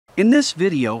In this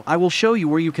video I will show you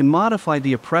where you can modify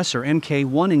the Oppressor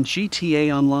MK1 in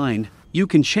GTA Online. You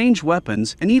can change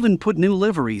weapons and even put new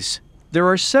liveries. There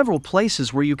are several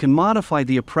places where you can modify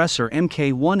the Oppressor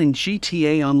MK1 in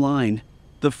GTA Online.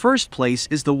 The first place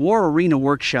is the War Arena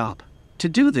Workshop. To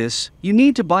do this, you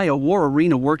need to buy a War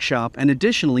Arena Workshop and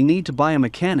additionally need to buy a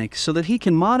mechanic so that he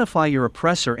can modify your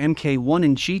Oppressor MK1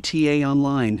 in GTA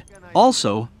Online.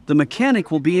 Also, the mechanic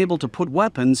will be able to put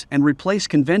weapons and replace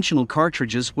conventional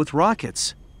cartridges with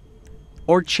rockets.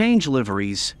 Or change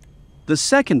liveries. The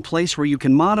second place where you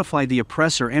can modify the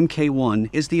Oppressor MK1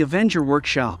 is the Avenger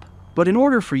Workshop. But in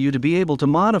order for you to be able to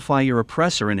modify your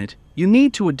Oppressor in it, you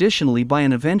need to additionally buy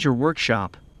an Avenger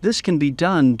Workshop. This can be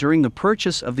done during the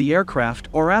purchase of the aircraft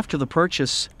or after the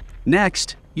purchase.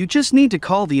 Next, you just need to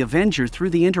call the Avenger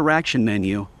through the interaction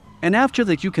menu, and after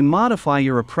that you can modify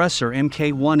your Oppressor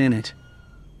MK1 in it.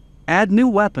 Add new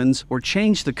weapons or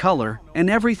change the color, and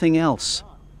everything else.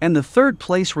 And the third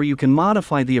place where you can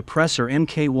modify the Oppressor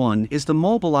MK1 is the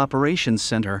Mobile Operations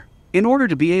Center. In order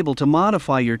to be able to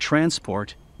modify your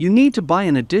transport, you need to buy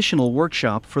an additional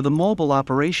workshop for the Mobile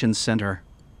Operations Center.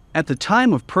 At the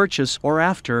time of purchase or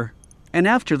after, and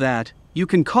after that, you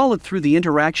can call it through the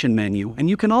interaction menu and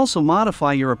you can also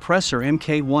modify your Oppressor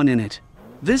MK1 in it.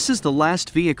 This is the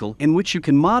last vehicle in which you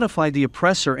can modify the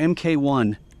Oppressor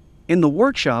MK1. In the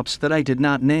workshops that I did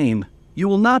not name, you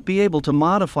will not be able to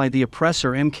modify the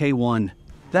Oppressor MK1.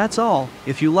 That's all.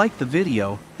 If you liked the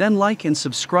video, then like and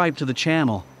subscribe to the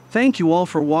channel. Thank you all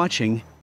for watching.